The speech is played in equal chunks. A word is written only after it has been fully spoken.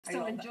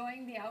So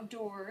enjoying the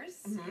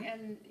outdoors,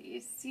 and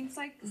it seems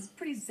like it's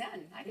pretty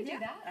zen. I can do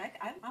that.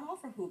 I'm all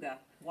for hygge,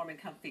 warm and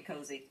comfy,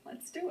 cozy.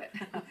 Let's do it.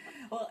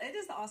 Well, it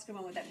is the Oscar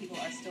moment that people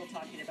are still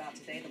talking about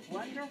today. The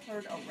blunder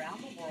heard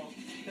around the world.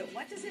 But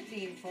what does it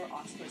mean for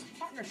Oscar's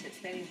partnership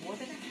spanning more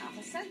than a half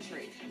a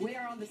century? We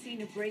are on the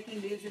scene of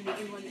breaking news in the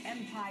Inland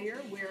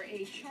Empire, where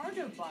a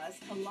charter bus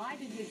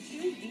collided with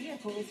two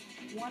vehicles.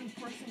 One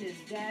person is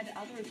dead,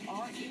 others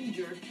are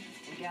injured.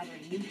 We're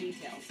gathering new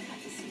details at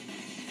the scene.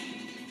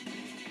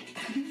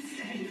 You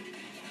stay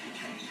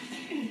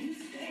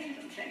and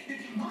affected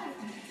my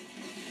life.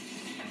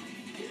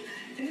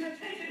 It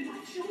affected my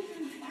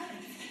children's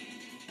lives.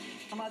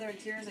 A mother in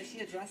tears as she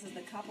addresses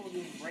the couple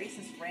whose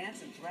racist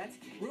rants and threats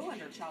ruined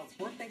her child's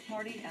birthday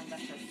party and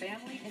left her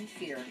family in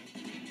fear.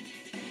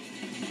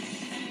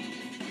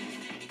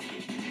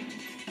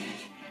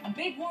 A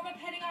big warm-up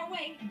heading our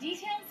way.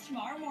 Details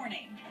tomorrow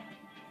morning.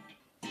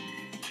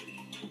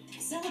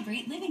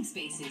 Celebrate Living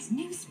Space's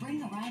new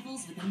spring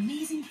arrivals with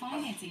amazing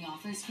financing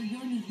offers for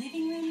your new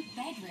living room,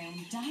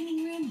 bedroom,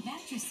 dining room,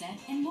 mattress set,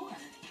 and more.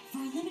 For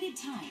a limited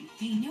time,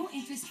 pay no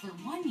interest for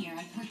 1 year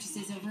on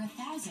purchases over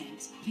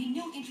 $1,000, pay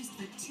no interest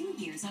for 2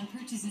 years on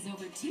purchases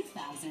over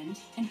 $2,000,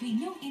 and pay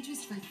no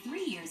interest for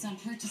 3 years on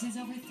purchases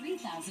over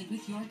 $3,000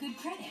 with your good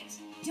credit.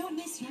 Don't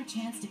miss your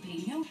chance to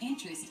pay no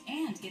interest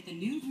and get the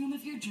new room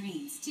of your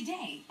dreams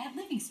today at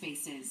Living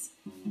Spaces.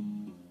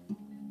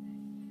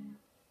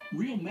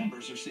 Real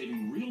members are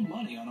saving real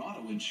money on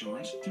auto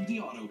insurance through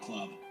the Auto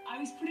Club. I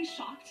was pretty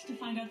shocked to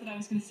find out that I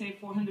was going to save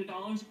 $400.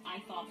 I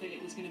thought that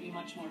it was going to be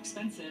much more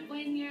expensive.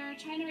 When you're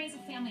trying to raise a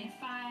family of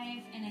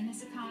 5 and in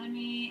this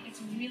economy,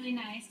 it's really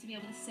nice to be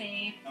able to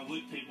save. I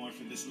would pay more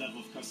for this level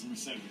of customer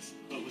service,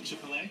 but with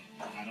AAA,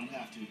 I don't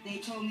have to. They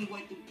told me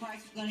what the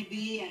price was going to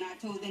be, and I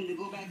told them to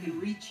go back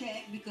and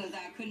recheck because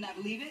I could not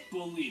believe it.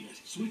 Believe it.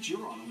 Switch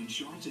your auto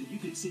insurance and you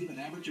could save an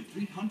average of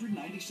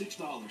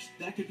 $396.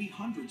 That could be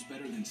hundreds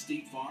better than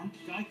State Farm,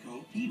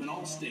 Geico, even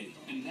Allstate.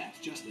 And that's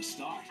just the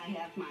start. I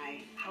have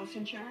my house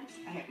insurance,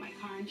 I have my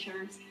car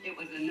insurance. It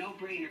was a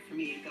no-brainer for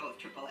me to go with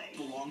AAA.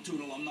 Belong to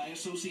an alumni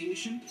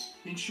association?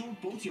 Insure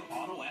both your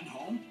auto and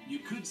home? You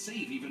could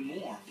save even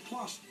more.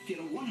 Plus, get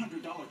a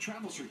 $100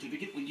 travel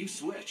certificate when you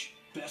switch.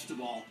 Best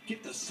of all,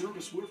 get the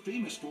service we're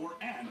famous for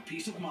and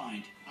peace of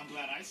mind. I'm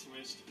glad I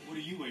switched. What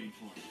are you waiting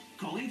for?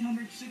 Call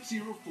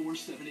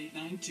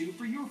 800-604-7892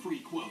 for your free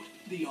quote.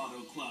 The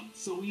Auto Club.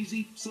 So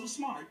easy, so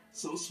smart,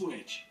 so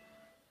switch.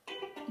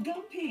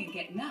 Go pink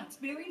at Knott's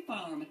Berry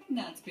Farm.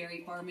 Knott's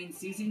Berry Farm and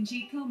Susan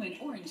G. Komen,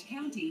 Orange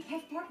County,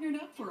 have partnered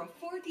up for a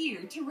 4th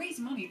year to raise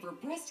money for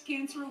breast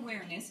cancer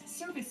awareness,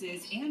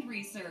 services, and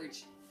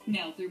research.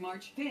 Now through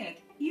March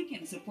 5th, you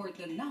can support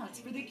the Knott's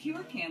for the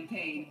Cure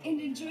campaign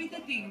and enjoy the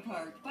theme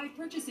park by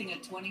purchasing a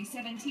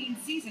 2017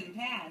 season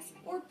pass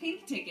or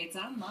pink tickets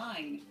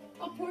online.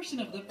 A portion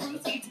of the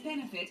proceeds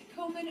benefit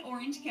Komen,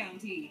 Orange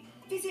County.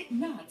 Visit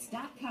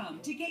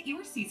Knotts.com to get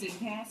your season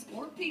pass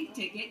or pink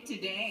ticket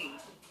today.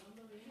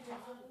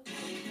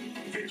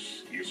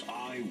 This is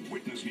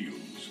Eyewitness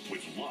News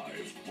with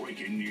live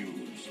breaking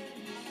news.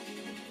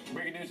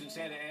 Breaking news in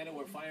Santa Ana,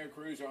 where fire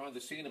crews are on the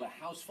scene of a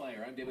house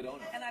fire. I'm David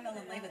Ona. And I'm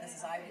Leyva. This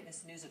is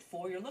Eyewitness News at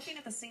 4. You're looking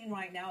at the scene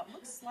right now. It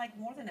looks like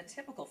more than a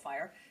typical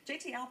fire.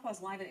 JT Alpa's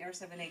live in Air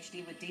 7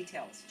 HD with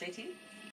details. JT?